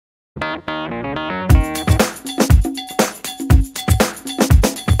Well,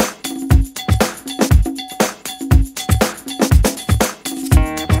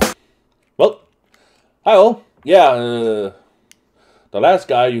 hi all. Yeah, the last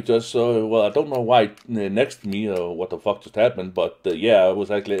guy you just saw, well, I don't know why next to me or what the fuck just happened, but yeah, I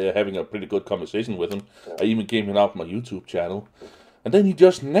was actually having a pretty good conversation with him. I even gave him out my YouTube channel. And then he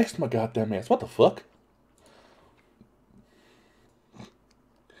just nexted my goddamn ass. What the fuck?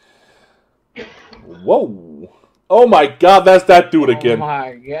 Whoa. Oh my god, that's that dude again. Oh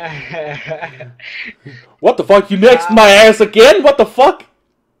my god. What the fuck? You nexted my ass again? What the fuck?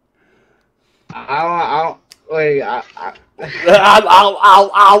 Wait, I'll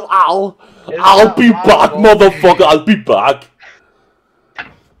be back, motherfucker. I'll be back.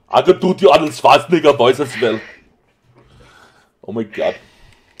 I could do the Arnold Schwarzenegger voice as well. Oh my god.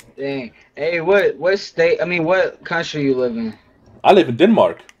 dang. Hey, what state? I mean, what country you live in? I live in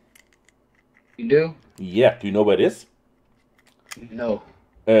Denmark. You do? Yeah. Do you know where it is? No.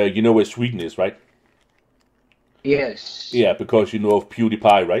 You know where Sweden is, right? Yes. Yeah, because you know of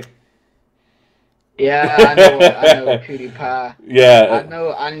PewDiePie, right? Yeah, I know PewDiePie. Yeah.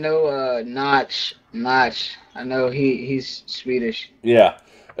 I know. Notch. I know he's Swedish. Yeah.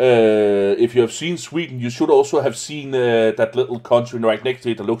 If you have seen Sweden, you should also have seen that little country right next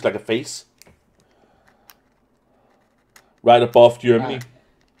to it that looks like a face. Right above Germany.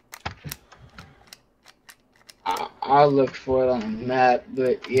 I'll look for it on the map,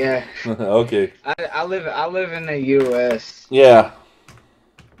 but yeah. Okay. I live in the U.S. Yeah.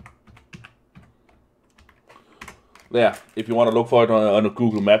 Yeah. If you want to look for it on a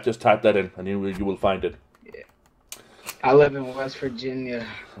Google map, just type that in, and you will find it. Yeah. I live in West Virginia.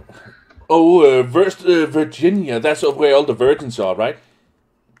 Oh, Virginia. That's where all the virgins are, right?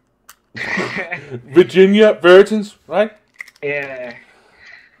 Virginia virgins, right? Yeah.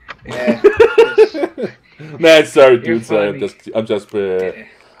 Yeah. Nah, sorry, dude. Funny. I'm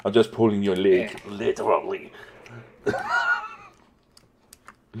just pulling your leg, literally.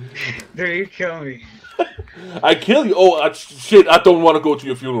 Dude, you kill me. I kill you. Oh shit! I don't want to go to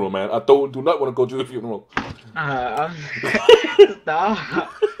your funeral, man. I do not want to go to your funeral.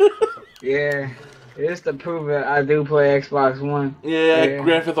 Stop. Yeah, just to prove it, I do play Xbox One. Yeah,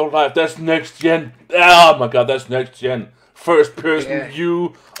 Grand Theft Auto 5. That's next gen. Oh my god, that's next gen. First person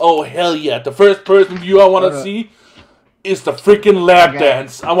view. Oh hell yeah! The first person view I want to see is the freaking lap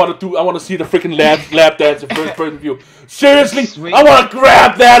dance. I want to see the freaking lap dance in first person view. Seriously, sweet. I want to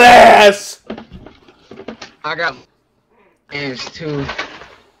grab that ass. I got games too.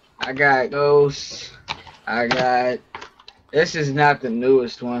 I got Ghosts. I got. This is not the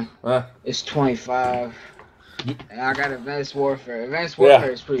newest one. It's 25. And I got Advanced Warfare. Advanced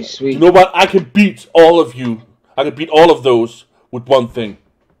Warfare is pretty sweet. You know what? I can beat all of you. I can beat all of those with one thing.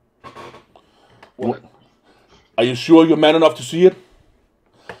 What? Are you sure you're man enough to see it?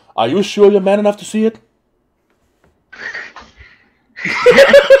 Are you sure you're man enough to see it?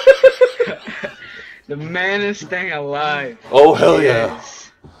 The maddest thing alive. Oh hell yeah!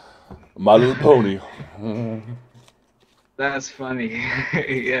 My Little Pony. That's funny.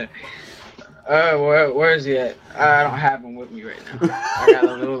 Yeah. Where's he at? I don't have him with me right now.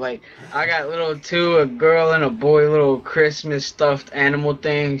 I got little two, a girl and a boy, little Christmas stuffed animal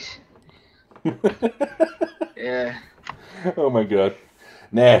things. Yeah. Oh my god.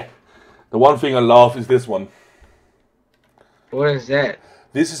 Nah. The one thing I love is this one. What is that?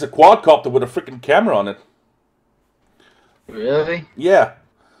 This is a quadcopter with a freaking camera on it. Really? Yeah.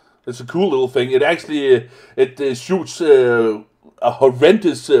 It's a cool little thing. It actually shoots a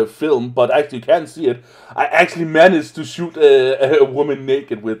horrendous film, but actually you can see it. I actually managed to shoot a woman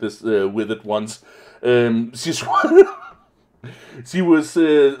naked with this with it once. She was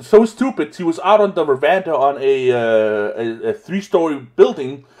so stupid. She was out on the veranda on a 3-story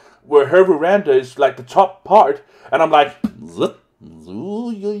building where her veranda is like the top part, and I'm like,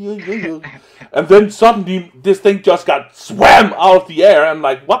 and then suddenly this thing just got swam out of the air. I'm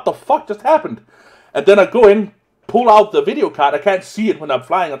like, what the fuck just happened? And then I go in, pull out the video card. I can't see it when I'm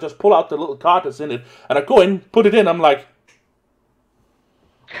flying. I just pull out the little card that's in it, and I go in, put it in. I'm like,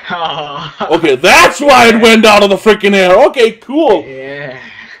 okay, that's why it went out of the freaking air. Okay, cool. Yeah.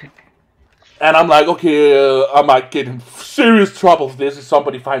 And I'm like, okay, I might get in serious trouble for this if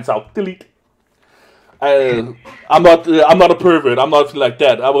somebody finds out. Delete. I'm not a pervert. I'm not like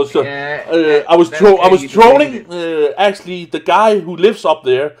that. I was trolling. Actually, the guy who lives up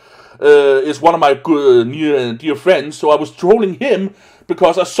there is one of my good, near and dear friends. So I was trolling him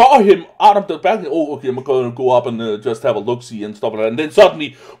because I saw him out of the balcony. Oh, okay, I'm going to go up and just have a look-see and stuff like that. And then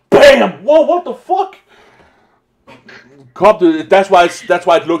suddenly, bam! Whoa, what the fuck? That's why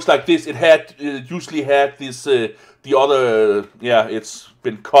it looks like this. It usually had this the other it's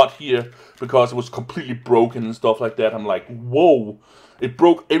been cut here because it was completely broken and stuff like that. I'm like, whoa, it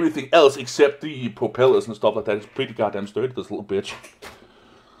broke everything else except the propellers and stuff like that. It's pretty goddamn sturdy, this little bitch.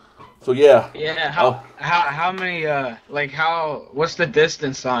 So yeah. Yeah. How many what's the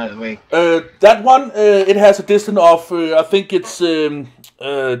distance on it? Like that one it has a distance of I think it's 200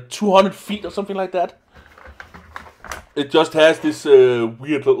 feet or something like that. It just has this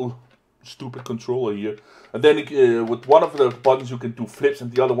weird little stupid controller here, and then with one of the buttons you can do flips, and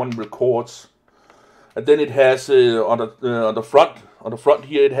the other one records. And then it has on the front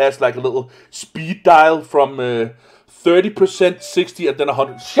here it has like a little speed dial from 30%, 60, and then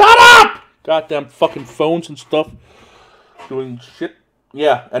 100. Shut up! Goddamn fucking phones and stuff doing shit.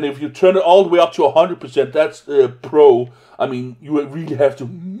 Yeah, and if you turn it all the way up to 100%, that's pro. I mean, you really have to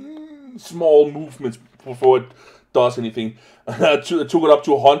small movements before it does anything. I took it up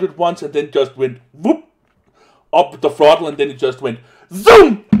to 100 once, and then just went whoop up the throttle, and then it just went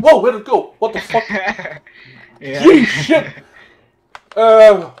zoom. Whoa, where'd it go? What the fuck? Gee, shit.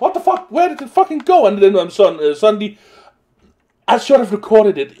 What the fuck? Where did it fucking go? And then suddenly, I should have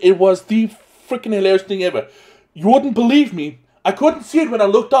recorded it. It was the freaking hilarious thing ever. You wouldn't believe me. I couldn't see it when I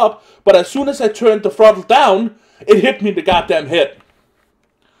looked up, but as soon as I turned the throttle down, it hit me in the goddamn head.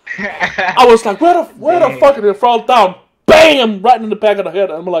 I was like, where the fuck did it fall down? Bam! Right in the back of the head.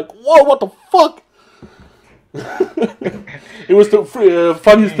 And I'm like, whoa, what the fuck? It was the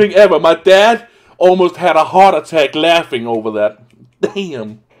funniest thing ever. My dad almost had a heart attack laughing over that.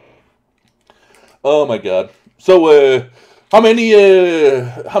 Damn. Oh my god. So, how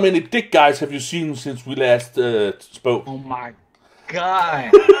many dick guys have you seen since we last spoke? Oh my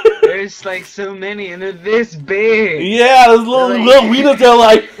god. There's like so many and they're this big. Yeah, there's little wieners. They're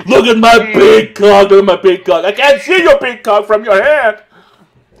like, look at my big cock, look at my big cock. I can't see your big cock from your head.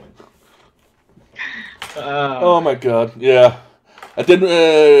 Oh my god, yeah. And then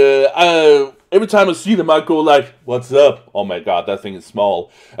every time I see them, I go like, what's up? Oh my god, that thing is small.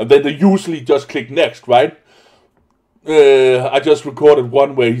 And then they usually just click next, right? I just recorded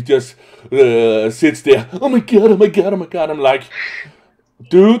one where he just sits there. Oh my god, oh my god, oh my god. I'm like,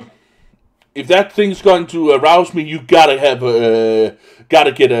 dude, if that thing's going to arouse me, you gotta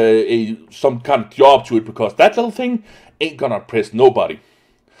get some kind of job to it, because that little thing ain't gonna impress nobody.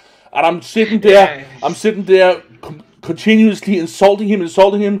 And I'm sitting there, continuously insulting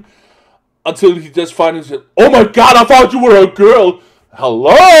him, until he just finally said, "Oh my god, I thought you were a girl."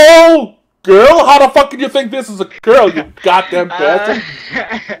 Hello, girl? How the fuck can you think this is a girl? You goddamn bastard!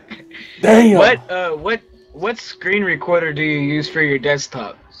 Damn. What screen recorder do you use for your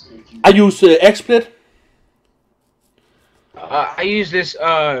desktop? I use XSplit. I use this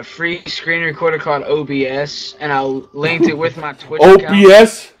free screen recorder called OBS, and I linked it with my Twitch OBS?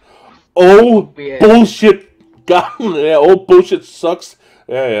 account. Oh, OBS. Bullshit. God, yeah, old bullshit sucks.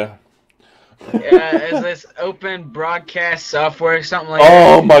 Yeah. Yeah, it's this open broadcast software, something like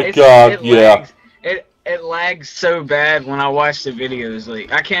that. Oh my god, It lags so bad when I watch the videos.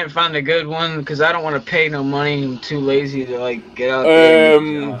 Like, I can't find a good one because I don't want to pay no money. I'm too lazy to like get out there.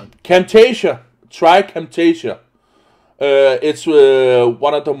 Camtasia. Try Camtasia. It's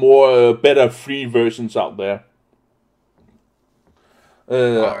one of the more better free versions out there.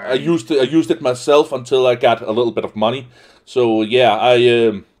 Right. I used it myself until I got a little bit of money. So yeah,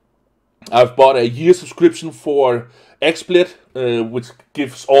 I've bought a year subscription for XSplit, which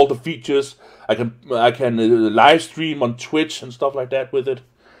gives all the features. I can live stream on Twitch and stuff like that with it.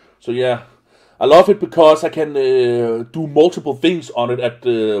 So yeah, I love it because I can do multiple things on it at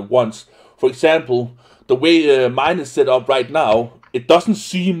once. For example, the way mine is set up right now, it doesn't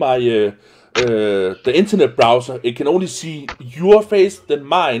see my the internet browser. It can only see your face, then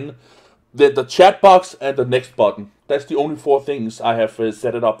mine, then the chat box, and the next button. That's the only 4 things I have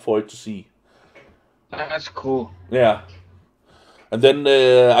set it up for it to see. That's cool. Yeah. And then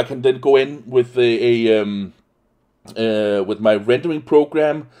I can then go in with with my rendering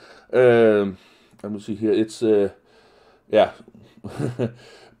program. Let me see here. It's yeah,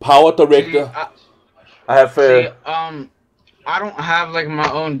 Power Director. I have. I don't have like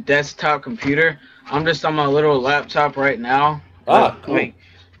my own desktop computer. I'm just on my little laptop right now. Cool. Like,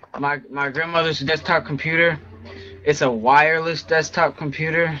 my grandmother's desktop computer. It's a wireless desktop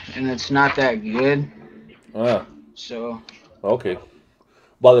computer, and it's not that good. So. Okay.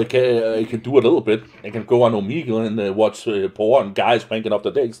 Well, it can do a little bit. It can go on Omegle and watch porn, guys wanking off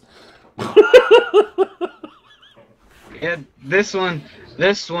the dicks. Yeah, this one,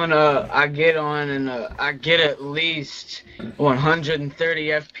 I get on and I get at least 130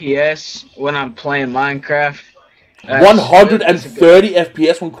 FPS when I'm playing Minecraft. 130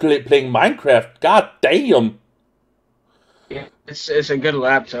 FPS when playing Minecraft. God damn. Yeah, it's a good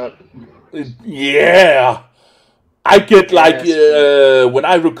laptop. Yeah. I get like when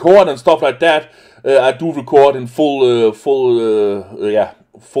I record and stuff like that, I do record in full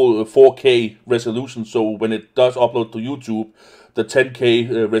 4K resolution. So when it does upload to YouTube, the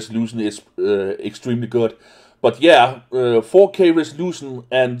 10K resolution is extremely good. But yeah, 4K resolution,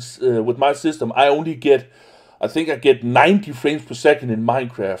 and with my system, I get 90 frames per second in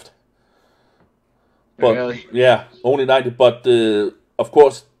Minecraft. But really? yeah, only 90. But of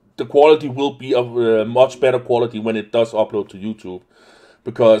course, the quality will be of much better quality when it does upload to YouTube,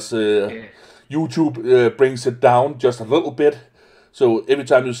 because YouTube brings it down just a little bit. So every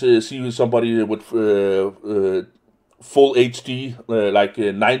time you see somebody with full HD, like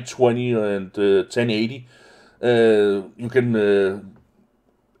 920 and 1080, you can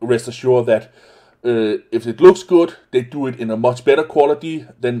rest assured that if it looks good, they do it in a much better quality,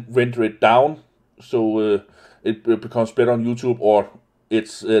 then render it down, so it becomes better on YouTube, or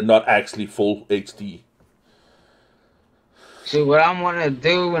it's not actually full HD. So what I want to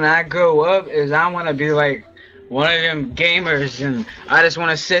do when I grow up is I want to be like one of them gamers, and I just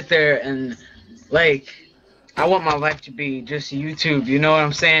want to sit there and like, I want my life to be just YouTube. You know what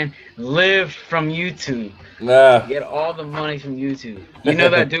I'm saying? Live from YouTube. Get all the money from YouTube. You know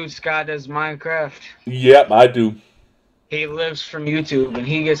that dude Scott does Minecraft? Yep, I do. He lives from YouTube and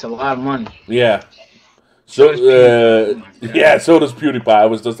he gets a lot of money. Yeah. So so does PewDiePie. I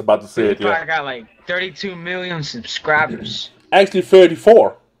was just about to say it. PewDiePie got like 32 million subscribers. Actually,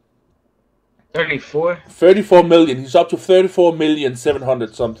 34. 34? 34 million. He's up to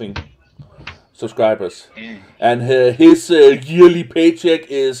 34,700,000 something subscribers. Yeah. And his yearly paycheck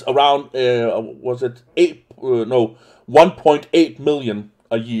is around, 1.8 million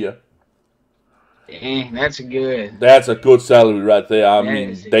a year. Dang, that's good. That's a good salary right there. I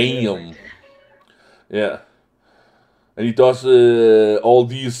mean, damn. Yeah. And he does all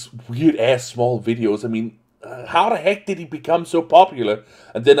these weird ass small videos. I mean, how the heck did he become so popular?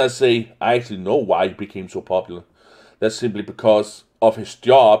 And then I actually know why he became so popular. That's simply because of his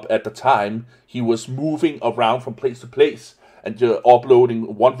job at the time. He was moving around from place to place and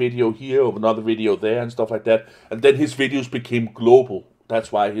uploading one video here or another video there and stuff like that. And then his videos became global.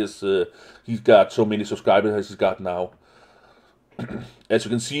 That's why he's got so many subscribers as he's got now. As you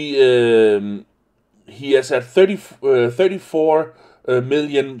can see, he has had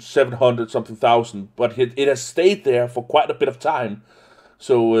 34,700,000 something, but it has stayed there for quite a bit of time.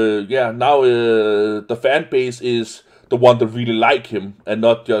 So now the fan base is the one that really like him and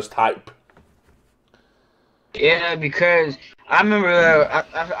not just hype. Yeah, because I remember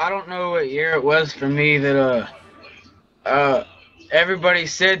I don't know what year it was for me that everybody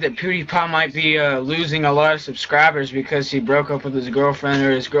said that PewDiePie might be losing a lot of subscribers because he broke up with his girlfriend,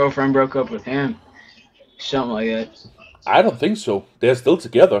 or his girlfriend broke up with him. Something like that. I don't think so. They're still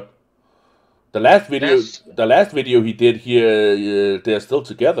together. The last video he did here, they're still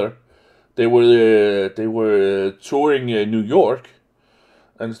together. They were touring New York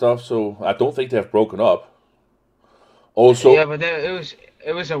and stuff, so I don't think they have broken up. Also, yeah, but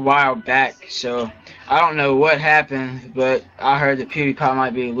it was a while back, so I don't know what happened, but I heard that PewDiePie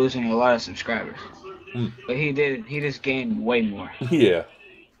might be losing a lot of subscribers. But he just gained way more. Yeah.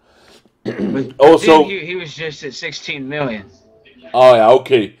 But also, he was just at 16 million. Oh yeah,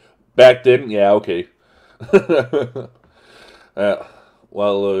 okay. Back then, yeah, okay.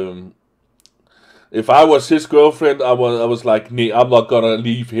 If I was his girlfriend, I was like, nee, I'm not gonna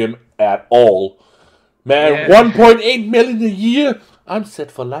leave him at all. Man, 1.8 million a year. I'm set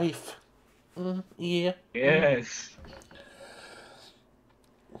for life. Yeah. Yes.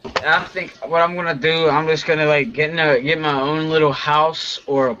 I think what I'm gonna do, I'm just gonna like get my own little house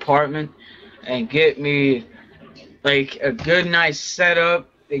or apartment, and get me like a good nice setup.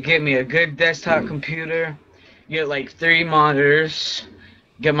 They get me a good desktop computer, get like 3 monitors,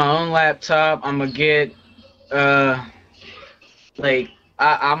 get my own laptop. I'm gonna get I'm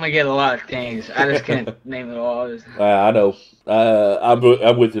gonna get a lot of things. I just can't name it all. I know. I'm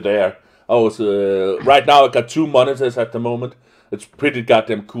with you there. I was right now. I got 2 monitors at the moment. It's pretty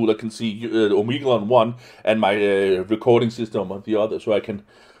goddamn cool. I can see Omegle on one and my recording system on the other, so I can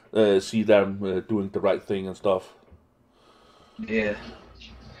see them doing the right thing and stuff. Yeah.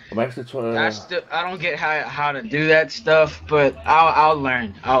 I'm actually trying. I don't get how to do that stuff, but I'll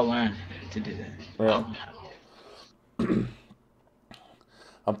learn. I'll learn to do that. Yeah.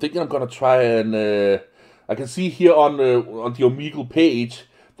 I'm thinking I'm gonna try and I can see here on the Omegle page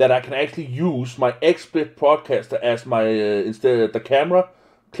that I can actually use my XSplit broadcaster as my instead of the camera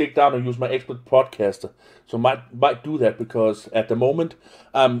click down and use my Aitport podcaster. So might do that because at the moment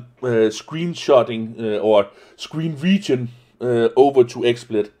I'm screenshotting or screen reaching over to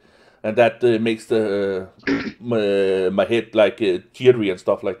XSplit, and that makes the my head like jittery and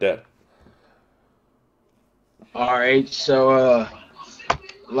stuff like that. All right, so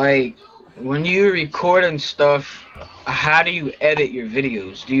like when you record and stuff, how do you edit your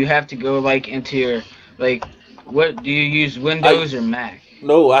videos? Do you have to go like into your what do you use, Windows or Mac?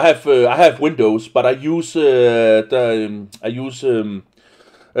 No, I have Windows, but I use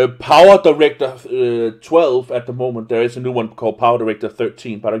Power Director 12 at the moment. There is a new one called Power Director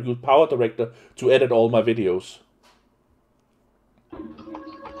 13, but I use Power Director to edit all my videos.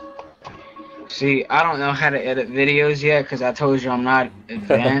 See, I don't know how to edit videos yet because I told you I'm not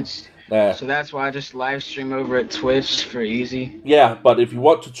advanced. So that's why I just live stream over at Twitch for easy. Yeah, but if you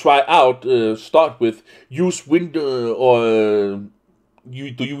want to try out, start with use Windows or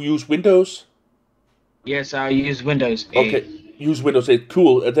do you use Windows? Yes, I use Windows 8. Okay, use Windows 8.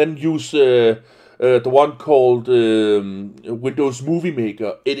 Cool. And then use the one called Windows Movie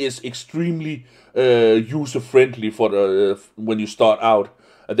Maker. It is extremely user friendly for the when you start out.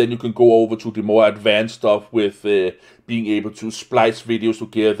 And then you can go over to the more advanced stuff with being able to splice videos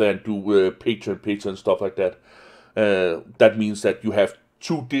together and do picture-in-picture and stuff like that. That means that you have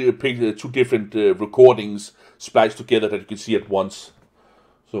two different recordings spliced together that you can see at once.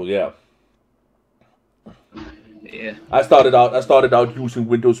 So yeah. Yeah. I started out using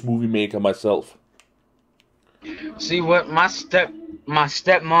Windows Movie Maker myself. See what my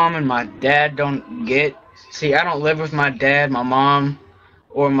stepmom and my dad don't get. See, I don't live with my dad, my mom,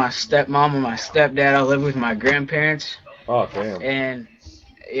 or my stepmom or my stepdad. I live with my grandparents. Oh damn. And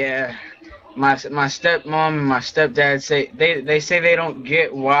yeah, my stepmom and my stepdad say they don't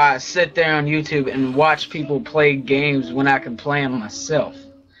get why I sit there on YouTube and watch people play games when I can play them myself.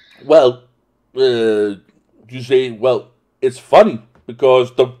 Well, you say, well, it's funny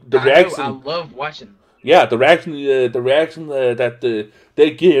because the reaction. I love watching. Yeah, the reaction that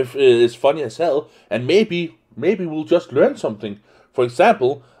they give is funny as hell, and maybe we'll just learn something. For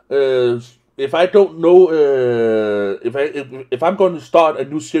example, if I don't know if I'm going to start a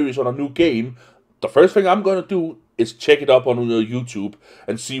new series on a new game, the first thing I'm going to do is check it up on YouTube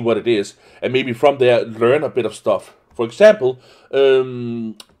and see what it is, and maybe from there learn a bit of stuff. For example,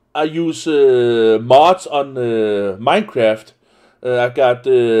 I use mods on Minecraft. I got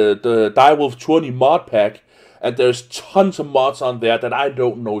the Tnts120 mod pack, and there's tons of mods on there that I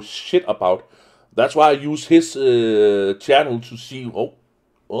don't know shit about. That's why I use his channel to see.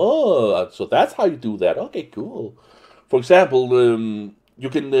 Oh, so that's how you do that. Okay, cool. For example, you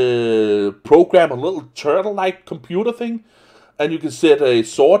can program a little turtle-like computer thing, and you can set a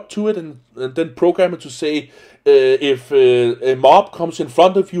sword to it, and then program it to say if a mob comes in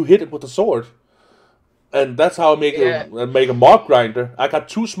front of you, hit it with a sword. And that's how I make a mob grinder. I got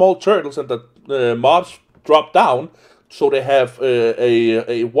 2 small turtles, and the mobs drop down, so they have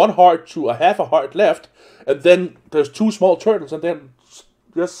a 1 heart to a half a heart left, and then there's 2 small turtles, and then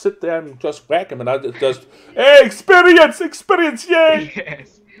just sit there and just whack them, and I just hey, experience, yay!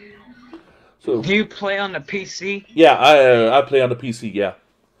 Yes. So do you play on the PC? Yeah, I play on the PC. Yeah.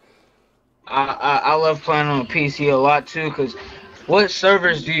 I love playing on the PC a lot too. Cause what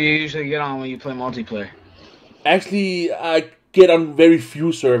servers do you usually get on when you play multiplayer? Actually, I get on very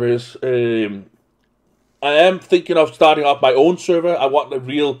few servers. I am thinking of starting up my own server. I want a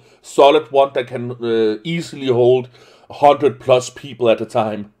real solid one that can easily hold 100+ people at a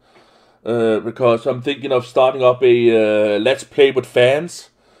time. Because I'm thinking of starting up a Let's Play with fans.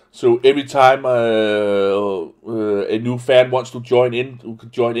 So every time a new fan wants to join in, who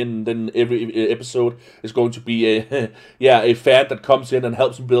could join in, and then every episode is going to be a fan that comes in and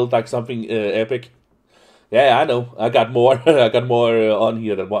helps him build like something epic. Yeah, I know. I got more. I got more on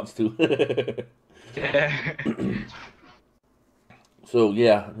here that wants to. So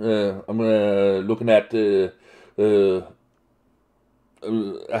yeah, I'm looking at.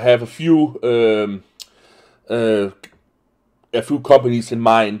 I have a few companies in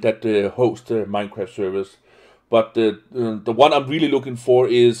mind that host Minecraft servers, but the one I'm really looking for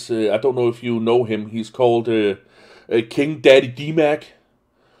is I don't know if you know him. He's called King Daddy D-Mac.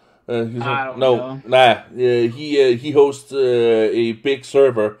 I don't know. He hosts a big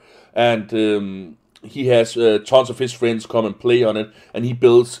server, and he has tons of his friends come and play on it, and he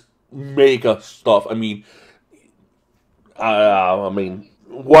builds mega stuff. I mean,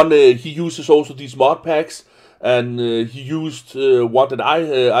 he uses also these mod packs, and he used one that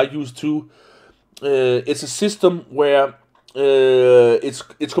I used too. It's a system where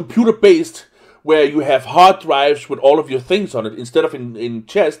it's computer based, where you have hard drives with all of your things on it. Instead of in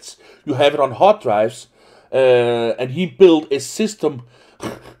chests, you have it on hard drives. And he built a system.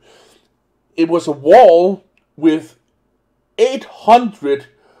 It was a wall with 800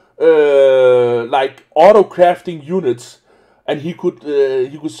 like auto crafting units, and he could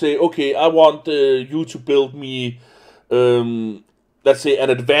say, okay, I want you to build me, let's say, an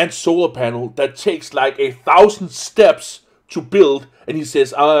advanced solar panel that takes like 1,000 steps to build, and he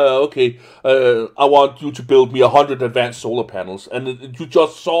says, okay, I want you to build me 100 advanced solar panels, and you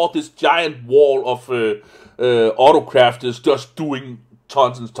just saw this giant wall of auto crafters just doing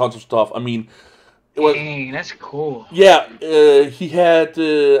tons and tons of stuff. I mean, dang, that's cool. Yeah, he had,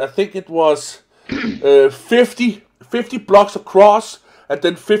 I think it was 50 blocks across and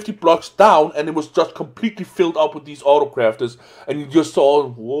then 50 blocks down, and it was just completely filled up with these autocrafters, and you just saw,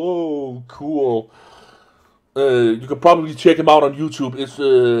 whoa, cool. You could probably check him out on YouTube. It's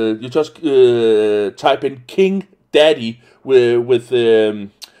you just type in King Daddy with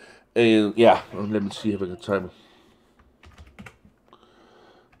yeah. Let me see if I can type it.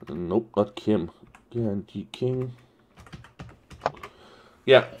 Nope, not Kim. King.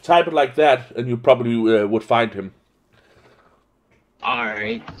 Yeah, type it like that, and you probably would find him.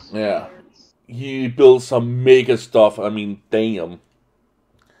 Alright. Yeah. He built some mega stuff. I mean, damn.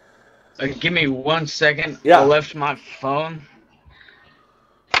 Give me 1 second. Yeah. I left my phone.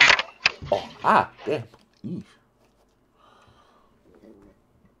 Oh, damn. Eesh.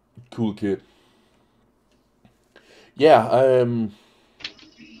 Cool kid. Yeah,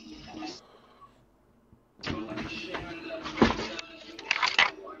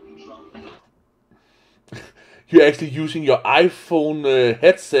 you're actually using your iPhone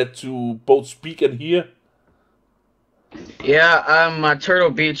headset to both speak and hear? Yeah, my Turtle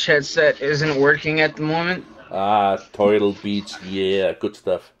Beach headset isn't working at the moment. Turtle Beach, yeah, good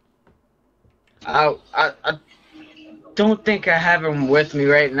stuff. I don't think I have them with me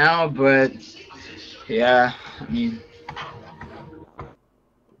right now, but yeah, I mean,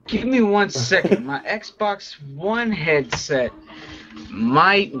 give me 1 second. My Xbox One headset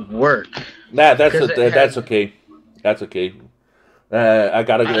might work. Nah, that's okay. That's okay. I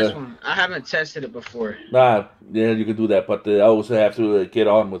gotta. I haven't tested it before. Nah, yeah, you can do that, but I also have to get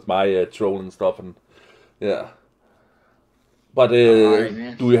on with my trolling stuff, and yeah. But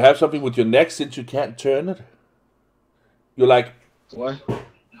right, do you have something with your neck since you can't turn it? You're like what?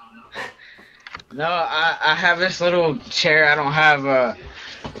 No, I have this little chair. I don't have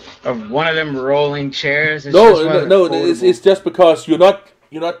one of them rolling chairs. It's no. It's just because you're not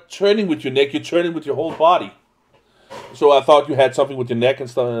turning with your neck. You're turning with your whole body. So I thought you had something with your neck and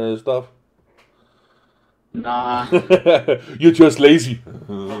stuff. Nah. You're just lazy.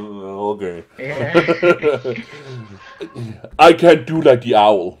 Okay. Yeah. I can't do like the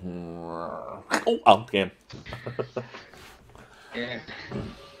owl. Oh, damn. Yeah.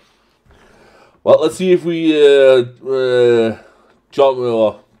 Well, let's see if we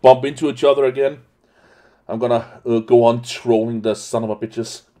bump into each other again. I'm gonna go on trolling the son of a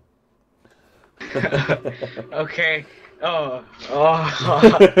bitches. Okay. Oh.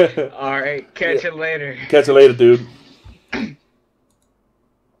 All right. Catch you later. Catch you later, dude.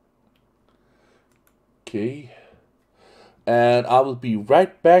 Okay. And I will be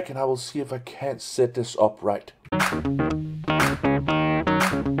right back, and I will see if I can't set this up right.